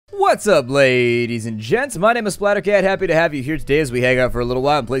What's up, ladies and gents? My name is Splattercat. Happy to have you here today as we hang out for a little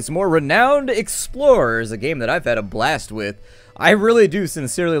while and play some more Renowned Explorers, a game that I've had a blast with. I really do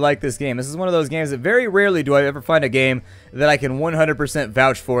sincerely like this game. This is one of those games that very rarely do I ever find a game that I can 100%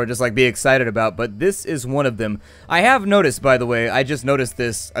 vouch for and just like be excited about, but this is one of them. I have noticed, by the way, I just noticed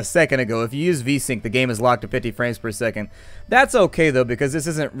this a second ago, if you use VSync, the game is locked to 50 frames per second. That's okay though, because this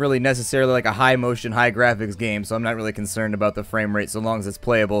isn't really necessarily like a high motion, high graphics game, so I'm not really concerned about the frame rate so long as it's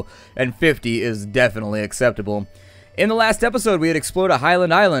playable, and 50 is definitely acceptable. In the last episode, we had explored a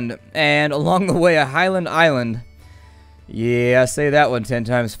Highland island, and along the way, a Highland island. Yeah, say that one 10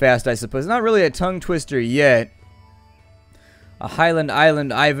 times fast, I suppose. Not really a tongue twister yet. A Highland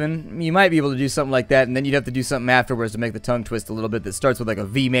Island, Ivan. You might be able to do something like that, and then you'd have to do something afterwards to make the tongue twist a little bit that starts with like a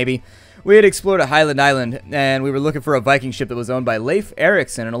V, maybe. We had explored a Highland Island, and we were looking for a Viking ship that was owned by Leif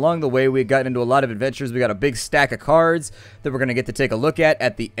Erikson, and along the way, we had gotten into a lot of adventures. We got a big stack of cards that we're going to get to take a look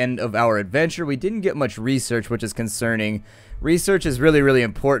at the end of our adventure. We didn't get much research, which is concerning. Research is really, really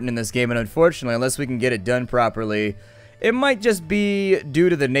important in this game, and unfortunately, unless we can get it done properly, it might just be due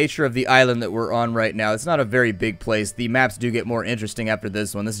to the nature of the island that we're on right now. It's not a very big place. The maps do get more interesting after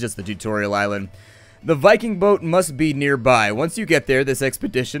this one. This is just the tutorial island. The Viking boat must be nearby. Once you get there, this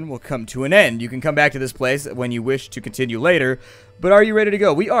expedition will come to an end. You can come back to this place when you wish to continue later. But are you ready to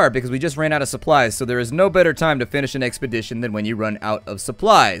go? We are, because we just ran out of supplies, so there is no better time to finish an expedition than when you run out of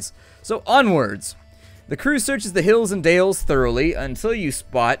supplies. So onwards. The crew searches the hills and dales thoroughly until you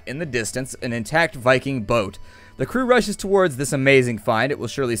spot, in the distance, an intact Viking boat. The crew rushes towards this amazing find. It will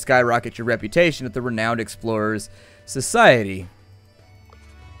surely skyrocket your reputation at the Renowned Explorers Society.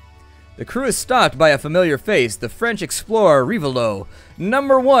 The crew is stopped by a familiar face, the French explorer Rivolo,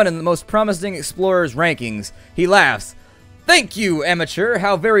 #1 in the most promising explorers rankings. He laughs. "Thank you, amateur.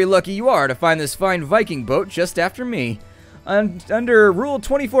 How very lucky you are to find this fine Viking boat just after me. Under Rule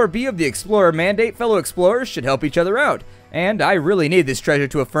 24B of the Explorer Mandate, fellow explorers should help each other out, and I really need this treasure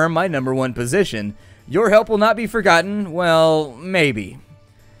to affirm my #1 position. Your help will not be forgotten. Well, maybe."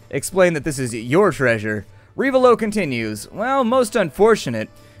 Explain that this is your treasure. Rivolo continues. "Well, most unfortunate.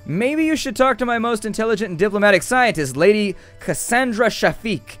 Maybe you should talk to my most intelligent and diplomatic scientist, Lady Cassandra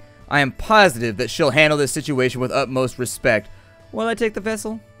Shafik. I am positive that she'll handle this situation with utmost respect. Will I take the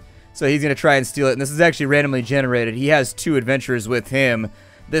vessel?" So he's going to try and steal it, and this is actually randomly generated. He has 2 adventurers with him.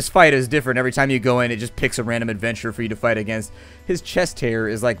 This fight is different. Every time you go in, it just picks a random adventurer for you to fight against. His chest hair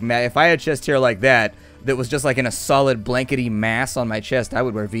is like, if I had chest hair like that was just like in a solid blankety mass on my chest, I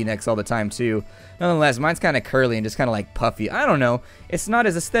would wear V-necks all the time too. Nonetheless, mine's kind of curly and just kind of like puffy. I don't know. It's not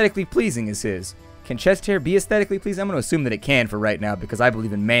as aesthetically pleasing as his. Can chest hair be aesthetically pleasing? I'm going to assume that it can for right now because I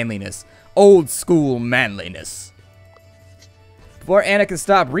believe in manliness. Old school manliness. Before Anna can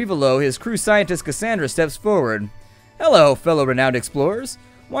stop Rivolo, his crew scientist Cassandra steps forward. "Hello, fellow Renowned Explorers.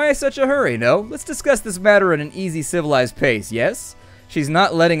 Why such a hurry, no? Let's discuss this matter at an easy, civilized pace, yes?" She's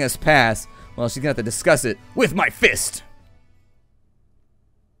not letting us pass. Well, she's going to have to discuss it with my fist.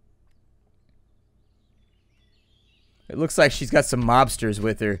 It looks like she's got some mobsters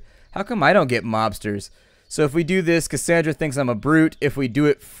with her. How come I don't get mobsters? So if we do this, Cassandra thinks I'm a brute. If we do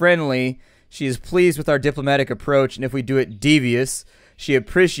it friendly, she is pleased with our diplomatic approach. And if we do it devious, she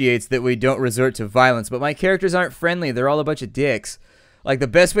appreciates that we don't resort to violence. But my characters aren't friendly. They're all a bunch of dicks. Like, the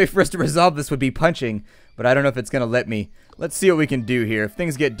best way for us to resolve this would be punching, but I don't know if it's going to let me. Let's see what we can do here. If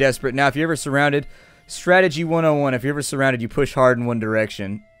things get desperate. Now, if you're ever surrounded, strategy 101, if you're ever surrounded, you push hard in one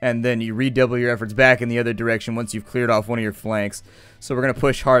direction, and then you redouble your efforts back in the other direction once you've cleared off one of your flanks. So we're going to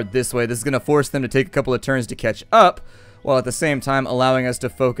push hard this way. This is going to force them to take a couple of turns to catch up, while at the same time allowing us to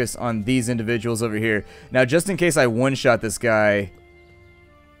focus on these individuals over here. Now, just in case I one-shot this guy,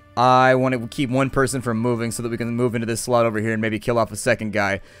 I want to keep one person from moving so that we can move into this slot over here and maybe kill off a second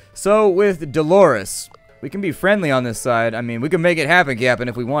guy. So with Dolores, we can be friendly on this side. I mean, we can make it happen, Captain,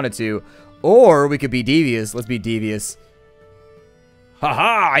 if we wanted to. Or we could be devious. Let's be devious.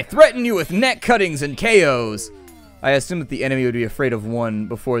 Haha! I threaten you with neck cuttings and KOs. I assume that the enemy would be afraid of one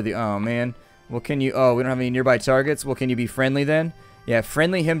before the... Oh, man. Well, can you... Oh, we don't have any nearby targets? Well, can you be friendly then? Yeah,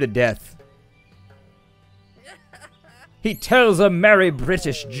 friendly him to death. He tells a merry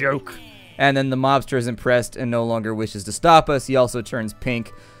British joke. And then the mobster is impressed and no longer wishes to stop us. He also turns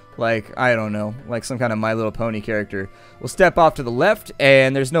pink, like, I don't know, like some kind of My Little Pony character. We'll step off to the left,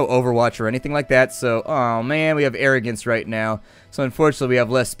 and there's no Overwatch or anything like that. So, oh man, we have arrogance right now. So unfortunately, we have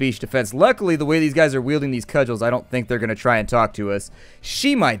less speech defense. Luckily, the way these guys are wielding these cudgels, I don't think they're going to try and talk to us.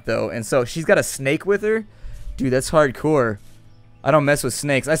 She might, though, and so she's got a snake with her. Dude, that's hardcore. I don't mess with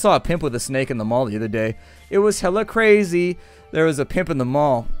snakes. I saw a pimp with a snake in the mall the other day. It was hella crazy. There was a pimp in the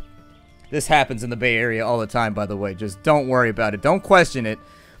mall. This happens in the Bay Area all the time, by the way. Just don't worry about it. Don't question it.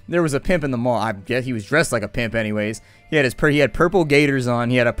 there was a pimp in the mall. I guess he was dressed like a pimp anyways. He had purple gaiters on.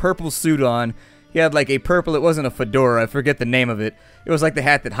 He had a purple suit on. He had like a purple, it wasn't a fedora, I forget the name of it. It was like the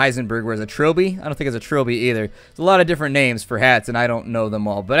hat that Heisenberg wears, a trilby? I don't think it's a trilby either. There's a lot of different names for hats and I don't know them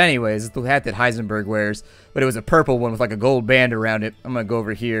all. But anyways, it's the hat that Heisenberg wears. But it was a purple one with like a gold band around it. I'm going to go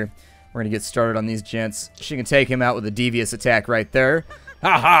over here. We're going to get started on these gents. She can take him out with a devious attack right there.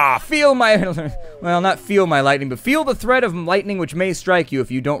 Ha! Feel my... well, not feel my lightning, but feel the threat of lightning which may strike you if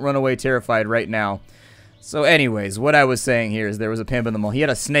you don't run away terrified right now. So anyways, what I was saying here is there was a pimp in the mall. He had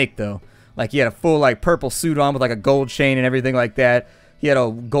a snake, though. Like, he had a full, like, purple suit on with, like, a gold chain and everything like that. He had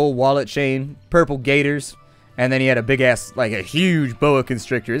a gold wallet chain, purple gaiters, and then he had a big-ass, like, a huge boa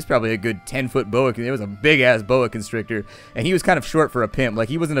constrictor. It's probably a good 10-foot boa. It was a big-ass boa constrictor, and he was kind of short for a pimp. Like,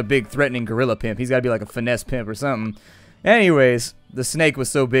 he wasn't a big, threatening gorilla pimp. He's got to be, like, a finesse pimp or something. Anyways, the snake was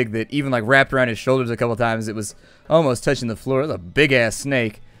so big that even, like, wrapped around his shoulders a couple times, it was almost touching the floor. It was a big-ass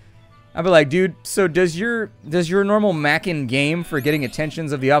snake. I'd be like, dude, so does your normal mackin' game for getting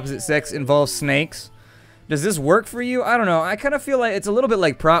attentions of the opposite sex involve snakes? Does this work for you? I don't know. I kind of feel like it's a little bit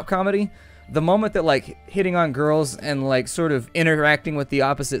like prop comedy. The moment that, like, hitting on girls and, like, sort of interacting with the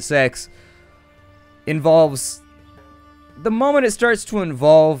opposite sex involves... the moment it starts to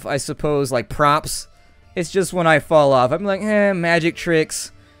involve, I suppose, like, props, it's just when I fall off. I'm like, magic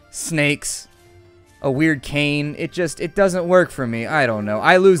tricks, snakes... a weird cane. It doesn't work for me. I don't know.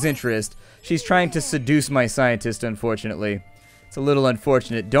 I lose interest. She's trying to seduce my scientist, unfortunately. It's a little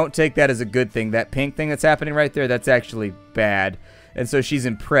unfortunate. Don't take that as a good thing. That pink thing that's happening right there, that's actually bad. And so she's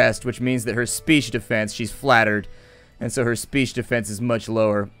impressed, which means that her speech defense, she's flattered. And so her speech defense is much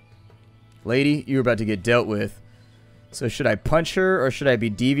lower. Lady, you're about to get dealt with. So should I punch her or should I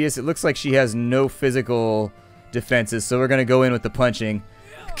be devious? It looks like she has no physical defenses, so we're going to go in with the punching.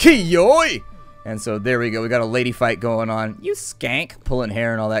 Kiyoy! And so there we go. We got a lady fight going on. You skank. Pulling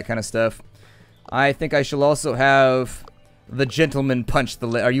hair and all that kind of stuff. I think I shall also have the gentleman punch the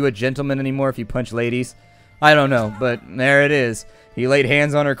lady. Are you a gentleman anymore if you punch ladies? I don't know, but there it is. He laid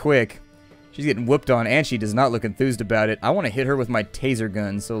hands on her quick. She's getting whooped on, and she does not look enthused about it. I want to hit her with my taser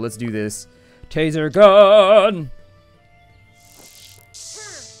gun, so let's do this. Taser gun!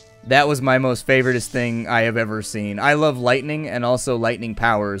 That was my most favoritist thing I have ever seen. I love lightning and also lightning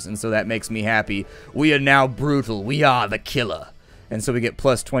powers, and so that makes me happy. We are now brutal. We are the killer. And so we get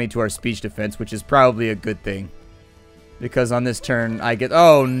plus 20 to our speech defense, which is probably a good thing. Because on this turn, I get...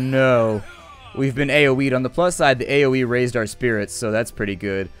 oh, no. We've been AoE'd. On the plus side, the AoE raised our spirits, so that's pretty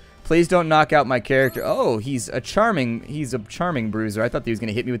good. Please don't knock out my character. Oh, he's a charming bruiser. I thought he was going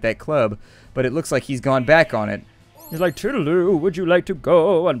to hit me with that club, but it looks like he's gone back on it. He's like, Toodaloo, would you like to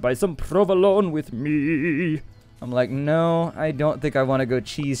go and buy some provolone with me? I'm like, no, I don't think I want to go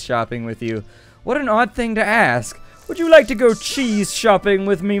cheese shopping with you. What an odd thing to ask. Would you like to go cheese shopping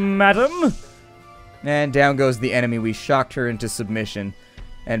with me, madam? And down goes the enemy. We shocked her into submission.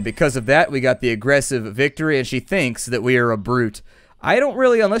 And because of that, we got the aggressive victory, and she thinks that we are a brute. I don't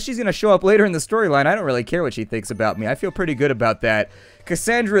really, unless she's going to show up later in the storyline, I don't really care what she thinks about me. I feel pretty good about that.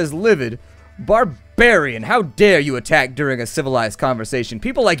 Cassandra is livid. Barbarian, how dare you attack during a civilized conversation?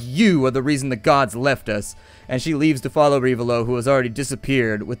 People like you are the reason the gods left us. And she leaves to follow Rivolo, who has already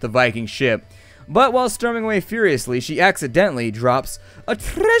disappeared with the Viking ship. But while storming away furiously, she accidentally drops a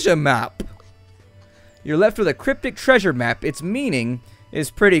treasure map. You're left with a cryptic treasure map. Its meaning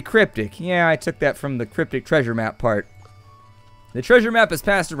is pretty cryptic. Yeah, I took that from the cryptic treasure map part. The treasure map is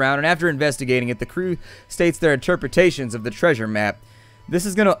passed around, and after investigating it, the crew states their interpretations of the treasure map. This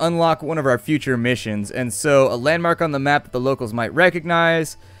is going to unlock one of our future missions, and so a landmark on the map that the locals might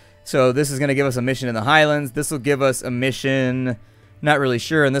recognize. So this is going to give us a mission in the Highlands. This will give us a mission, not really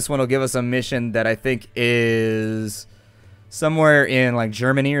sure, and this one will give us a mission that I think is somewhere in like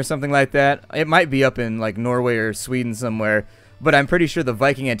Germany or something like that. It might be up in like Norway or Sweden somewhere, but I'm pretty sure the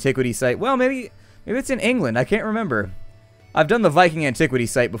Viking Antiquity site, well, maybe it's in England. I can't remember. I've done the Viking Antiquity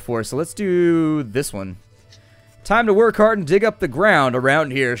site before, so let's do this one. Time to work hard and dig up the ground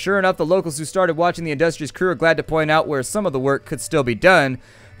around here. Sure enough, the locals who started watching the industrious crew are glad to point out where some of the work could still be done.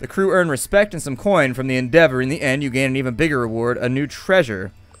 The crew earn respect and some coin from the endeavor. In the end, you gain an even bigger reward, a new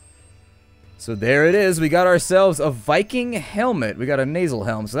treasure. So there it is. We got ourselves a Viking helmet. We got a nasal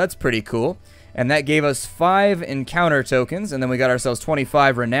helm, so that's pretty cool. And that gave us 5 encounter tokens, and then we got ourselves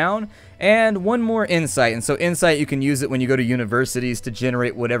 25 renown, and 1 more insight. And so insight, you can use it when you go to universities to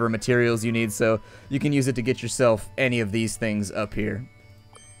generate whatever materials you need, so you can use it to get yourself any of these things up here.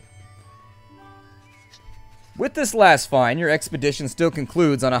 With this last find, your expedition still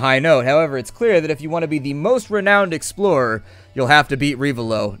concludes on a high note. However, it's clear that if you want to be the most renowned explorer, you'll have to beat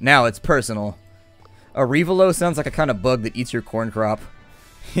Rivolo. Now it's personal. A Rivolo sounds like a kind of bug that eats your corn crop.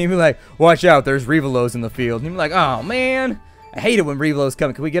 He'd be like, watch out, there's Revelos in the field. And he'd be like, oh man, I hate it when Revelos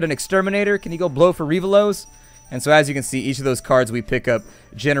come. Can we get an exterminator? Can you go blow for Revelos? And so as you can see, each of those cards we pick up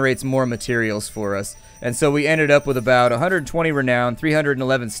generates more materials for us. And so we ended up with about 120 renown,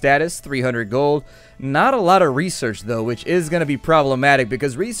 311 status, 300 gold. Not a lot of research though, which is going to be problematic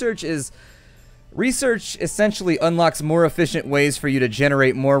because research essentially unlocks more efficient ways for you to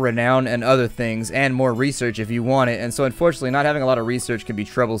generate more renown and other things, and more research if you want it. And so unfortunately, not having a lot of research can be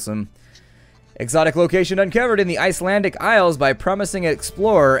troublesome. Exotic location uncovered in the Icelandic Isles by promising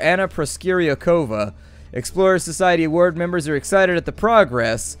explorer Anna Proskiriakova. Explorer Society Award members are excited at the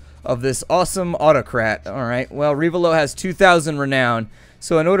progress of this awesome autocrat. Alright, well, Revelo has 2,000 renown,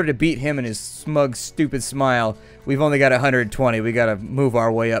 so in order to beat him and his smug, stupid smile, we've only got 120. We gotta move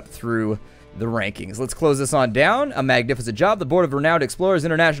our way up through the rankings. Let's close this on down. A magnificent job. The Board of Renowned Explorers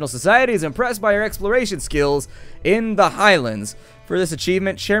International Society is impressed by your exploration skills in the Highlands. For this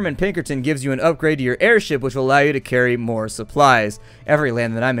achievement, Chairman Pinkerton gives you an upgrade to your airship, which will allow you to carry more supplies. Every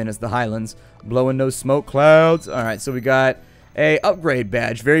land that I'm in is the Highlands. Blowing those smoke clouds. Alright, so we got a upgrade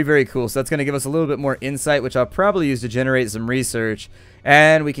badge. Very, very cool. So that's going to give us a little bit more insight, which I'll probably use to generate some research.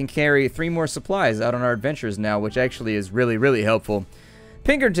 And we can carry 3 more supplies out on our adventures now, which actually is really, really helpful.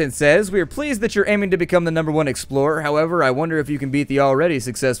 Pinkerton says, we are pleased that you're aiming to become the #1 explorer. However, I wonder if you can beat the already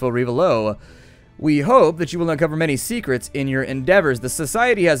successful Revelo. We hope that you will uncover many secrets in your endeavors. The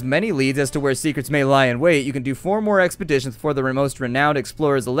Society has many leads as to where secrets may lie in wait. You can do 4 more expeditions before the most renowned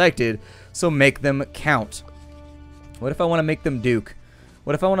explorer is elected, so make them count. What if I want to make them Duke?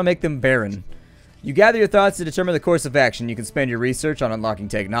 What if I want to make them Baron? You gather your thoughts to determine the course of action. You can spend your research on unlocking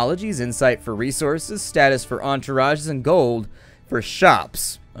technologies, insight for resources, status for entourages, and gold for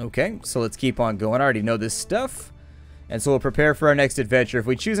shops. Okay, so let's keep on going. I already know this stuff. And so we'll prepare for our next adventure. If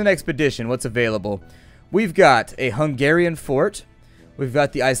we choose an expedition, what's available? We've got a Hungarian fort. We've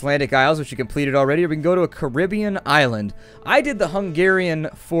got the Icelandic Isles, which you completed already. Or we can go to a Caribbean island. I did the Hungarian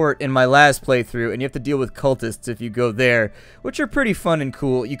fort in my last playthrough, and you have to deal with cultists if you go there, which are pretty fun and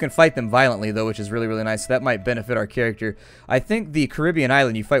cool. You can fight them violently, though, which is really, really nice. So that might benefit our character. I think the Caribbean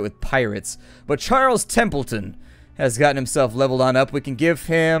island, you fight with pirates. But Charles Templeton has gotten himself leveled on up. We can give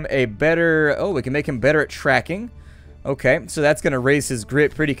him a better... Oh, we can make him better at tracking. Okay, so that's going to raise his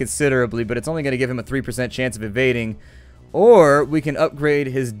grit pretty considerably, but it's only going to give him a 3% chance of evading. Or we can upgrade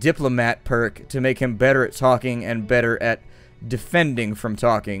his diplomat perk to make him better at talking and better at defending from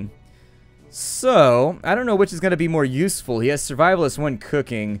talking. So, I don't know which is going to be more useful. He has Survivalist 1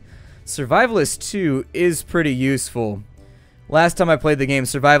 cooking. Survivalist 2 is pretty useful. Last time I played the game,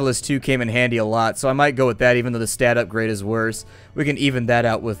 Survivalist 2 came in handy a lot, so I might go with that even though the stat upgrade is worse. We can even that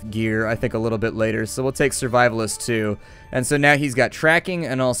out with gear, I think, a little bit later. So we'll take Survivalist 2. And so now he's got tracking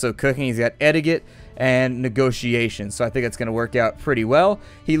and also cooking. He's got etiquette and negotiation. So I think it's going to work out pretty well.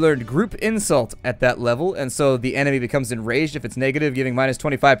 He learned group insult at that level, and so the enemy becomes enraged if it's negative, giving minus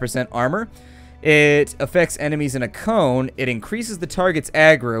 25% armor. It affects enemies in a cone. It increases the target's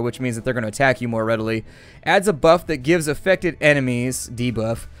aggro, which means that they're going to attack you more readily. Adds a buff that gives affected enemies,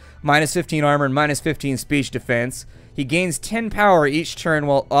 debuff, minus 15 armor and minus 15 speech defense. He gains 10 power each turn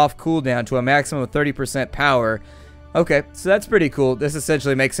while off cooldown to a maximum of 30% power. Okay, so that's pretty cool. This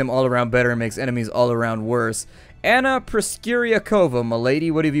essentially makes him all around better and makes enemies all around worse. Anna Proskiriakova,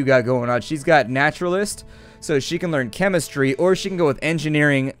 milady, what have you got going on? She's got naturalist, so she can learn chemistry, or she can go with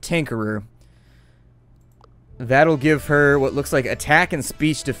engineering tinkerer. That'll give her what looks like attack and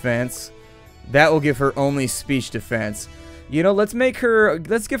speech defense. That will give her only speech defense. You know, let's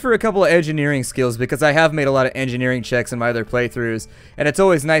give her a couple of engineering skills, because I have made a lot of engineering checks in my other playthroughs, and it's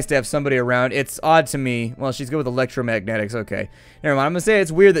always nice to have somebody around. It's odd to me. Well, she's good with electromagnetics. Okay. Never mind. I'm going to say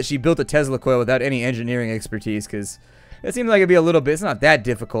it's weird that she built a Tesla coil without any engineering expertise, because it seems like it'd be a little bit, it's not that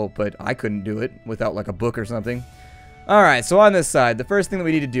difficult, but I couldn't do it without like a book or something. Alright, so on this side, the first thing that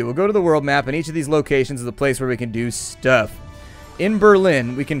we need to do, we'll go to the world map, and each of these locations is a place where we can do stuff. In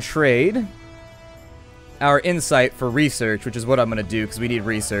Berlin, we can trade our insight for research, which is what I'm going to do, because we need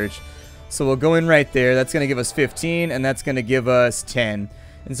research. So we'll go in right there. That's going to give us 15, and that's going to give us 10.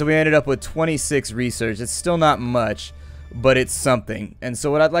 And so we ended up with 26 research. It's still not much, but it's something. And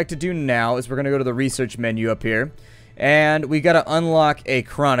so what I'd like to do now is we're going to go to the research menu up here, and we got to unlock a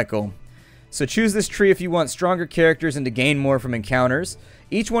chronicle. So choose this tree if you want stronger characters and to gain more from encounters.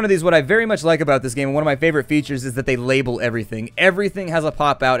 Each one of these, what I very much like about this game, and one of my favorite features, is that they label everything. Everything has a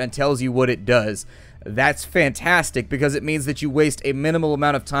pop-out and tells you what it does. That's fantastic, because it means that you waste a minimal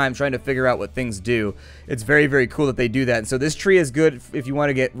amount of time trying to figure out what things do. It's very, very cool that they do that. And so this tree is good if you want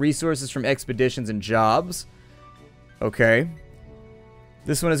to get resources from expeditions and jobs. Okay.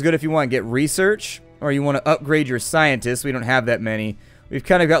 This one is good if you want to get research, or you want to upgrade your scientists. We don't have that many. we've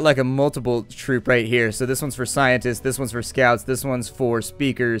kind of got like a multiple troop right here. So this one's for scientists, this one's for scouts, this one's for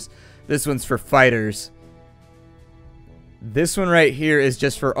speakers, this one's for fighters. This one right here is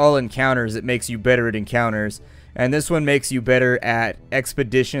just for all encounters. It makes you better at encounters. And this one makes you better at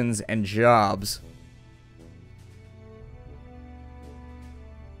expeditions and jobs.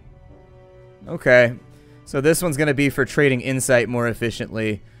 Okay. So this one's going to be for trading insight more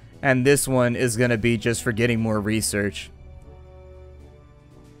efficiently. And this one is going to be just for getting more research.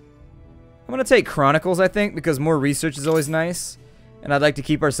 I'm going to take Chronicles, I think, because more research is always nice. And I'd like to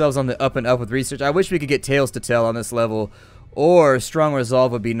keep ourselves on the up and up with research. I wish we could get Tales to Tell on this level. Or Strong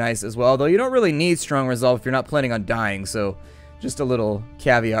Resolve would be nice as well. Although you don't really need Strong Resolve if you're not planning on dying. So just a little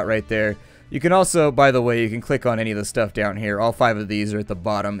caveat right there. You can also, by the way, you can click on any of the stuff down here. All 5 of these are at the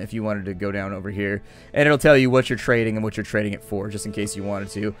bottom if you wanted to go down over here. And it'll tell you what you're trading and what you're trading it for, just in case you wanted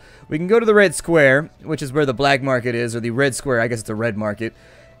to. We can go to the red square, which is where the black market is. Or the red square, I guess it's a red market.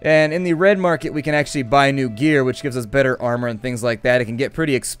 And in the red market, we can actually buy new gear, which gives us better armor and things like that. It can get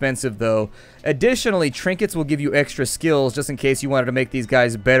pretty expensive, though. Additionally, trinkets will give you extra skills, just in case you wanted to make these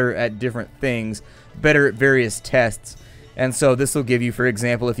guys better at different things, better at various tests. And so this will give you, for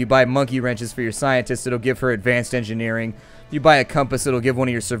example, if you buy monkey wrenches for your scientist, it'll give her advanced engineering. If you buy a compass, it'll give one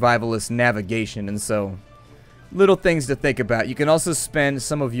of your survivalists navigation, and so little things to think about. You can also spend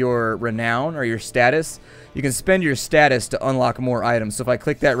some of your renown or your status. You can spend your status to unlock more items. So if I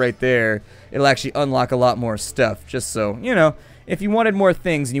click that right there, it'll actually unlock a lot more stuff. Just so, you know, if you wanted more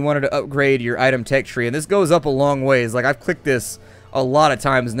things and you wanted to upgrade your item tech tree, and this goes up a long ways. Like, I've clicked this a lot of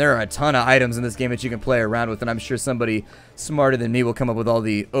times, and there are a ton of items in this game that you can play around with, and I'm sure somebody smarter than me will come up with all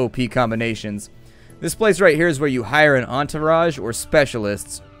the OP combinations. This place right here is where you hire an entourage or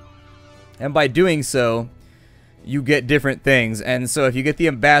specialists, and by doing so, you get different things. And so if you get the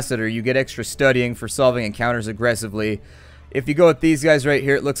ambassador, you get extra studying for solving encounters aggressively. If you go with these guys right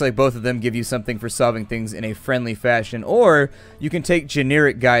here, it looks like both of them give you something for solving things in a friendly fashion. Or you can take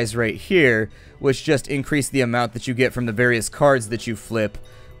generic guys right here, which just increase the amount that you get from the various cards that you flip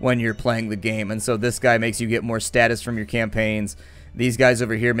when you're playing the game. And so this guy makes you get more status from your campaigns. These guys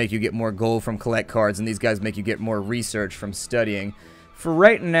over here make you get more gold from collect cards, and these guys make you get more research from studying. For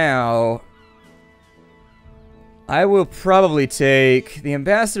right now, I will probably take... The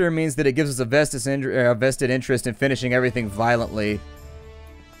ambassador means that it gives us a vested interest in finishing everything violently.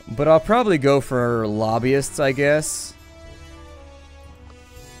 But I'll probably go for lobbyists, I guess.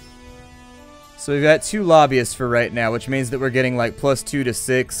 So we've got 2 lobbyists for right now, which means that we're getting like +2 to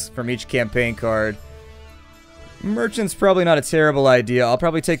 6 from each campaign card. Merchant's probably not a terrible idea. I'll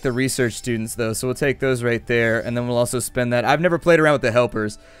probably take the research students, though, so we'll take those right there, and then we'll also spend that. I've never played around with the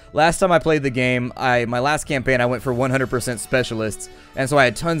helpers. Last time I played the game, my last campaign, I went for 100% specialists, and so I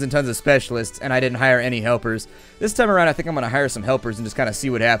had tons and tons of specialists, and I didn't hire any helpers. This time around, I think I'm going to hire some helpers and just kind of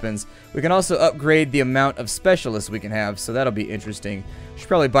see what happens. We can also upgrade the amount of specialists we can have, so that'll be interesting. Should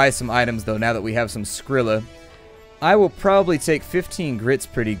probably buy some items, though, now that we have some Skrilla. I will probably take 15 grits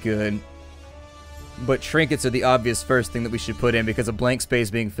pretty good. But trinkets are the obvious first thing that we should put in, because a blank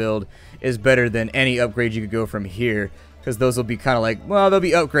space being filled is better than any upgrade you could go from here. Because those will be kind of like, well, they'll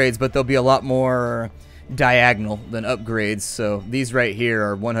be upgrades, but they'll be a lot more diagonal than upgrades. So these right here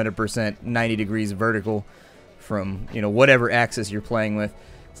are 100% 90 degrees vertical from, you know, whatever axis you're playing with.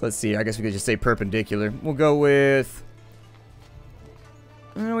 So let's see, I guess we could just say perpendicular. We'll go with...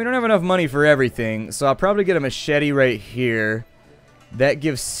 we don't have enough money for everything, so I'll probably get a machete right here. That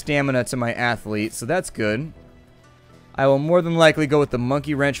gives stamina to my athlete, so that's good. I will more than likely go with the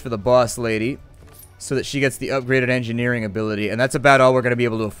monkey wrench for the boss lady, so that she gets the upgraded engineering ability, and that's about all we're going to be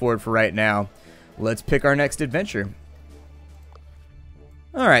able to afford for right now. Let's pick our next adventure.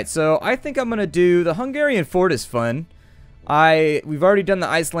 Alright, so I think I'm going to do... The Hungarian fort is fun. We've already done the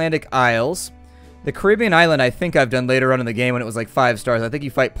Icelandic Isles. The Caribbean island I think I've done later on in the game when it was like 5 stars. I think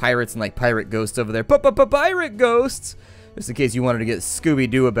you fight pirates and like pirate ghosts over there. Pirate ghosts! Just in case you wanted to get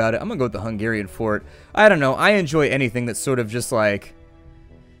Scooby-Doo about it. I'm going to go with the Hungarian fort. I don't know. I enjoy anything that's sort of just like...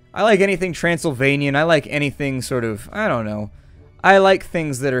 I like anything Transylvanian. I like anything sort of... I don't know. I like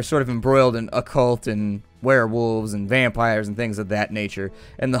things that are sort of embroiled in occult and werewolves and vampires and things of that nature.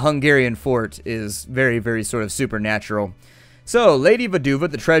 And the Hungarian fort is very, very sort of supernatural. So, Lady Vaduva,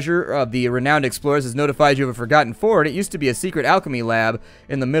 the treasurer of the renowned explorers, has notified you of a forgotten fort. It used to be a secret alchemy lab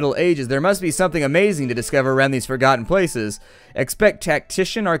in the Middle Ages. There must be something amazing to discover around these forgotten places. Expect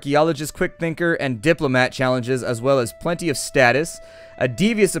tactician, archaeologist, quick thinker, and diplomat challenges, as well as plenty of status. A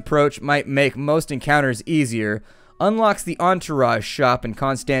devious approach might make most encounters easier. Unlocks the entourage shop in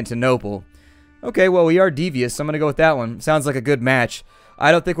Constantinople. Okay, well, we are devious, so I'm going to go with that one. Sounds like a good match.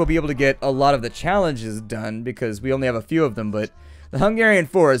 I don't think we'll be able to get a lot of the challenges done because we only have a few of them, but The Hungarian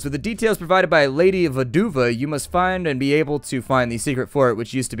Forest. With the details provided by Lady Vaduva, you must find and be able to find the secret fort,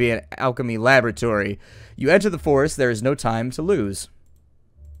 which used to be an alchemy laboratory. You enter the forest. There is no time to lose.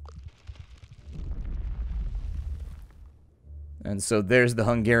 And so there's the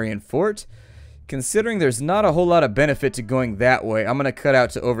Hungarian fort. Considering there's not a whole lot of benefit to going that way, I'm going to cut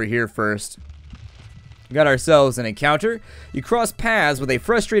out to over here first. We got ourselves an encounter. You cross paths with a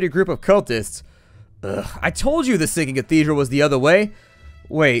frustrated group of cultists. Ugh, I told you the sinking cathedral was the other way.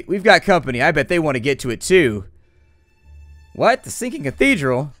 Wait, we've got company. I bet they want to get to it too. What? The sinking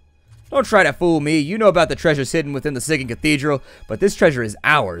cathedral? Don't try to fool me. You know about the treasures hidden within the sinking cathedral, but this treasure is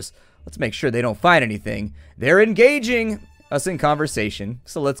ours. Let's make sure they don't find anything. They're engaging us in conversation,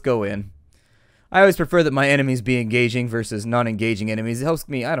 so let's go in. I always prefer that my enemies be engaging versus non-engaging enemies. It helps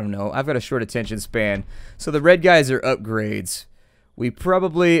me, I don't know, I've got a short attention span. So the red guys are upgrades. We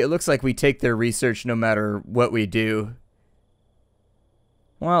probably, it looks like we take their research no matter what we do.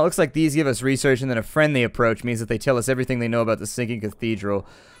 Well, it looks like these give us research, and then a friendly approach means that they tell us everything they know about the sinking cathedral.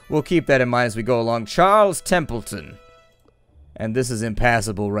 We'll keep that in mind as we go along. Charles Templeton. And this is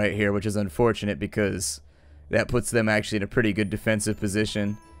impassable right here, which is unfortunate because that puts them actually in a pretty good defensive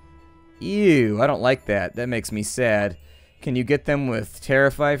position. Ew, I don't like that. That makes me sad. Can you get them with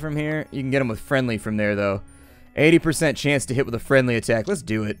Terrify from here? You can get them with Friendly from there, though. 80% chance to hit with a friendly attack. Let's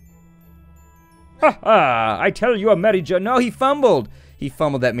do it. Ha ha! I tell you a merry joke. No, he fumbled! He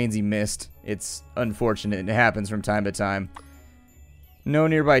fumbled, that means he missed. It's unfortunate. It happens from time to time. No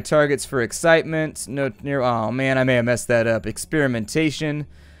nearby targets for excitement. No near. Oh man, I may have messed that up. Experimentation.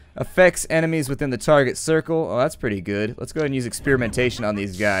 Affects enemies within the target circle. Oh, that's pretty good. Let's go ahead and use experimentation on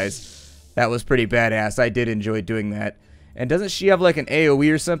these guys. That was pretty badass. I did enjoy doing that. And doesn't she have like an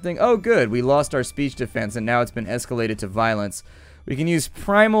AoE or something? Oh, good. We lost our speech defense, and now it's been escalated to violence. We can use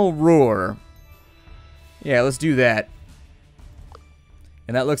Primal Roar. Yeah, let's do that.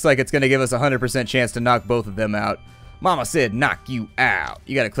 And that looks like it's going to give us a 100% chance to knock both of them out. Mama said knock you out.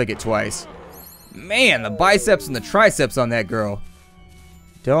 You got to click it twice. Man, the biceps and the triceps on that girl.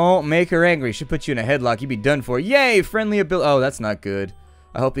 Don't make her angry. She'll put you in a headlock. You'd be done for. Yay, friendly ability. Oh, that's not good.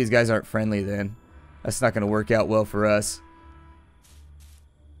 I hope these guys aren't friendly then. That's not going to work out well for us.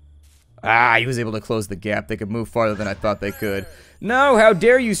 Ah, he was able to close the gap. They could move farther than I thought they could. No, how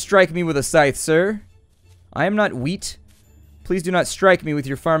dare you strike me with a scythe, sir? I am not wheat. Please do not strike me with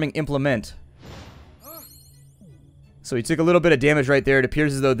your farming implement. So he took a little bit of damage right there. It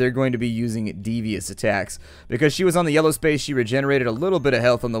appears as though they're going to be using devious attacks. Because she was on the yellow space, she regenerated a little bit of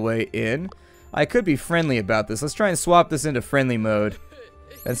health on the way in. I could be friendly about this. Let's try and swap this into friendly mode.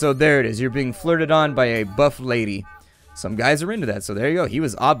 And so there it is. You're being flirted on by a buff lady. Some guys are into that, so there you go. He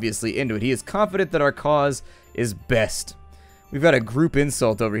was obviously into it. He is confident that our cause is best. We've got a group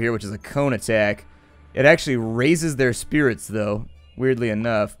insult over here, which is a cone attack. It actually raises their spirits, though, weirdly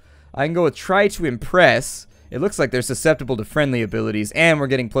enough. I can go with try to impress. It looks like they're susceptible to friendly abilities, and we're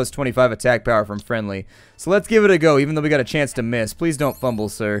getting plus 25 attack power from friendly. So let's give it a go, even though we got a chance to miss. Please don't fumble,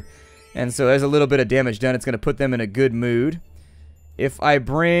 sir. And so there's a little bit of damage done. It's going to put them in a good mood. If I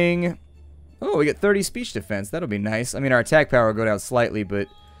bring... Oh, we get 30 speech defense. That'll be nice. I mean, our attack power will go down slightly, but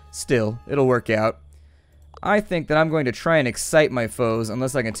still, it'll work out. I think that I'm going to try and excite my foes,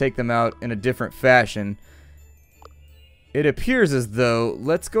 unless I can take them out in a different fashion. It appears as though,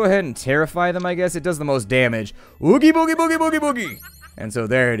 let's go ahead and terrify them, I guess. It does the most damage. Oogie boogie boogie boogie boogie! And so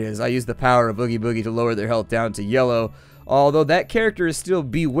there it is. I used the power of Boogie Boogie to lower their health down to yellow. Although that character is still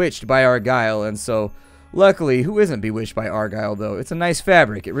bewitched by Argyle, and so... Luckily, who isn't bewitched by Argyle, though? It's a nice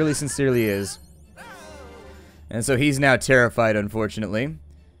fabric. It really sincerely is. And so he's now terrified, unfortunately.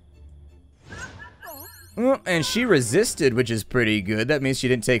 And she resisted, which is pretty good. That means she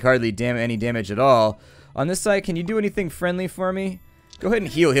didn't take hardly any damage at all. On this side, can you do anything friendly for me? Go ahead and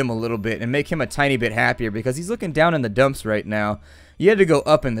heal him a little bit and make him a tiny bit happier because he's looking down in the dumps right now. You had to go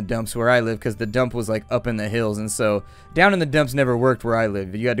up in the dumps where I live because the dump was like up in the hills. And so down in the dumps never worked where I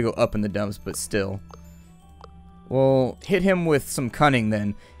live. You had to go up in the dumps, but still. Well, hit him with some cunning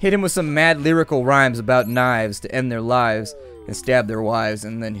then. Hit him with some mad lyrical rhymes about knives to end their lives and stab their wives,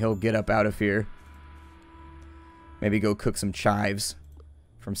 and then he'll get up out of here. Maybe go cook some chives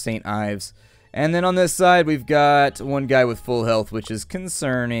from St. Ives. And then on this side, we've got one guy with full health, which is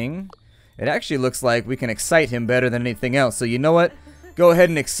concerning. It actually looks like we can excite him better than anything else. So you know what? Go ahead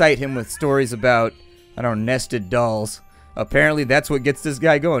and excite him with stories about, I don't know, nested dolls. Apparently that's what gets this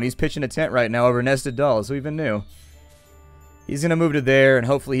guy going. He's pitching a tent right now over nested dolls. Who even knew? He's going to move to there, and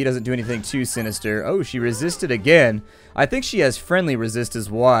hopefully he doesn't do anything too sinister. Oh, she resisted again. I think she has friendly resist as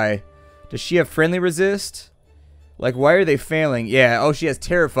why. Does she have friendly resist? Like, why are they failing? Yeah, oh, she has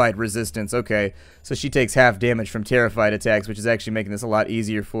terrified resistance. Okay, so she takes half damage from terrified attacks, which is actually making this a lot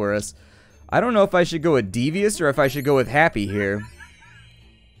easier for us. I don't know if I should go with devious or if I should go with happy here.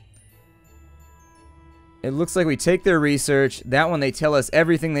 It looks like we take their research. That one, they tell us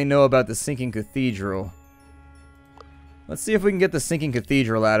everything they know about the sinking cathedral. Let's see if we can get the sinking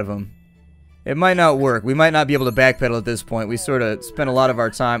cathedral out of them. It might not work. We might not be able to backpedal at this point. We sort of spent a lot of our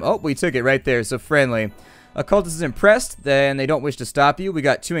time. Oh, we took it right there, so friendly. Occultist is impressed, then they don't wish to stop you. We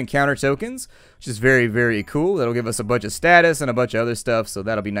got 2 encounter tokens, which is very, very cool. That'll give us a bunch of status and a bunch of other stuff, so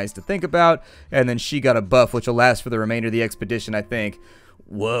that'll be nice to think about. And then she got a buff, which will last for the remainder of the expedition, I think.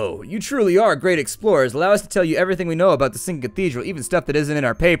 Whoa, you truly are great explorers. Allow us to tell you everything we know about the sinking cathedral, even stuff that isn't in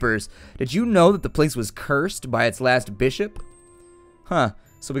our papers. Did you know that the place was cursed by its last bishop? Huh,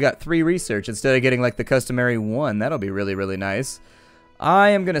 so we got 3 research instead of getting like the customary 1. That'll be really, really nice. I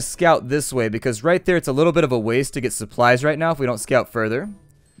am going to scout this way because right there it's a little bit of a waste to get supplies right now if we don't scout further.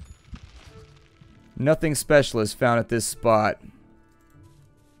 Nothing special is found at this spot.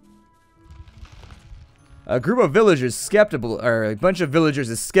 A group of villagers skeptical, or a bunch of villagers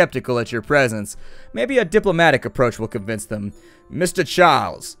is skeptical at your presence. Maybe a diplomatic approach will convince them. Mr.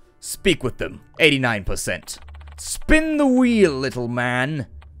 Charles, speak with them. 89%. Spin the wheel, little man.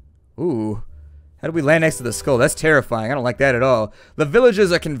 Ooh. How do we land next to the skull? That's terrifying. I don't like that at all. The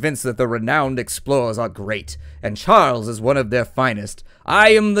villagers are convinced that the renowned explorers are great, and Charles is one of their finest. I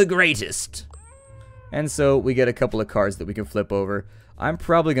am the greatest. And so we get a couple of cards that we can flip over. I'm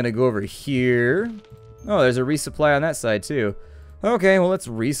probably going to go over here. Oh, there's a resupply on that side too. Okay, well let's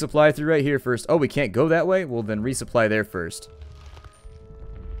resupply through right here first. Oh, we can't go that way? Well then resupply there first.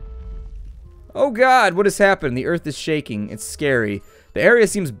 Oh god, what has happened? The earth is shaking. It's scary. The area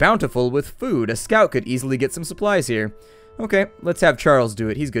seems bountiful with food. A scout could easily get some supplies here. Okay, let's have Charles do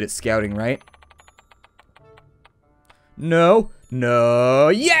it. He's good at scouting, right? No. No.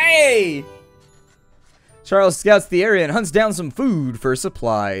 Yay! Charles scouts the area and hunts down some food for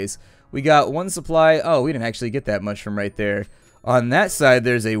supplies. We got 1 supply. Oh, we didn't actually get that much from right there. On that side,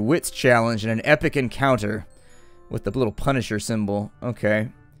 there's a wits challenge and an epic encounter with the little Punisher symbol. Okay.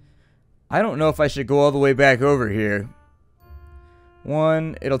 I don't know if I should go all the way back over here.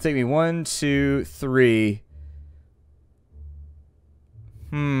 It'll take me 1, 2, 3.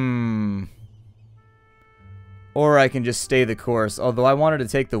 Or I can just stay the course, although I wanted to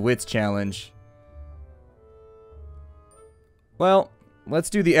take the wits challenge. Well,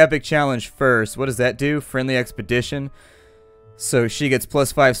 let's do the epic challenge first. What does that do? Friendly expedition. So she gets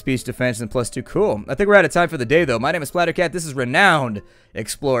 +5 speech defense and +2. Cool. I think we're out of time for the day, though. My name is Splattercat. This is Renowned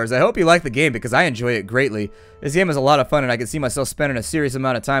Explorers. I hope you like the game because I enjoy it greatly. This game is a lot of fun, and I can see myself spending a serious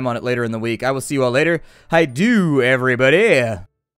amount of time on it later in the week. I will see you all later. Hi do, everybody.